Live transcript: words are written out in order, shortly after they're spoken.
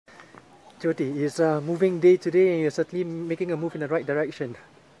Jyoti, it's a moving day today and you're certainly making a move in the right direction.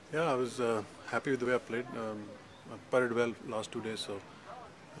 Yeah, I was happy with the way I played. I putted well last 2 days, so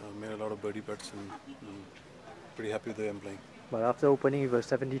made a lot of birdie putts and pretty happy with the way I'm playing. But after opening with a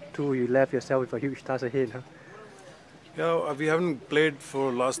 72, you left yourself with a huge task ahead. Huh? Yeah, we haven't played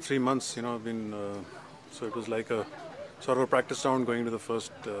for last 3 months. I've been so it was like a sort of a practice round going into the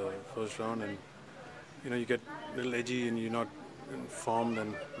first round, and you get a little edgy and you're not informed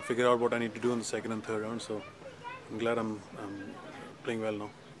and figure out what I need to do in the second and third round. So I'm glad I'm playing well now.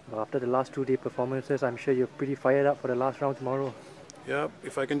 But after the last 2-day performances, I'm sure you're pretty fired up for the last round tomorrow. Yeah,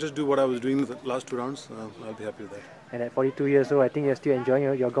 if I can just do what I was doing in the last 2 rounds, I'll be happy with that. And at 42 years old, I think you're still enjoying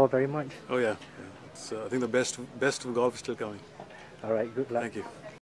your golf very much. Oh yeah. It's, I think the best of golf is still coming. All right, good luck. Thank you.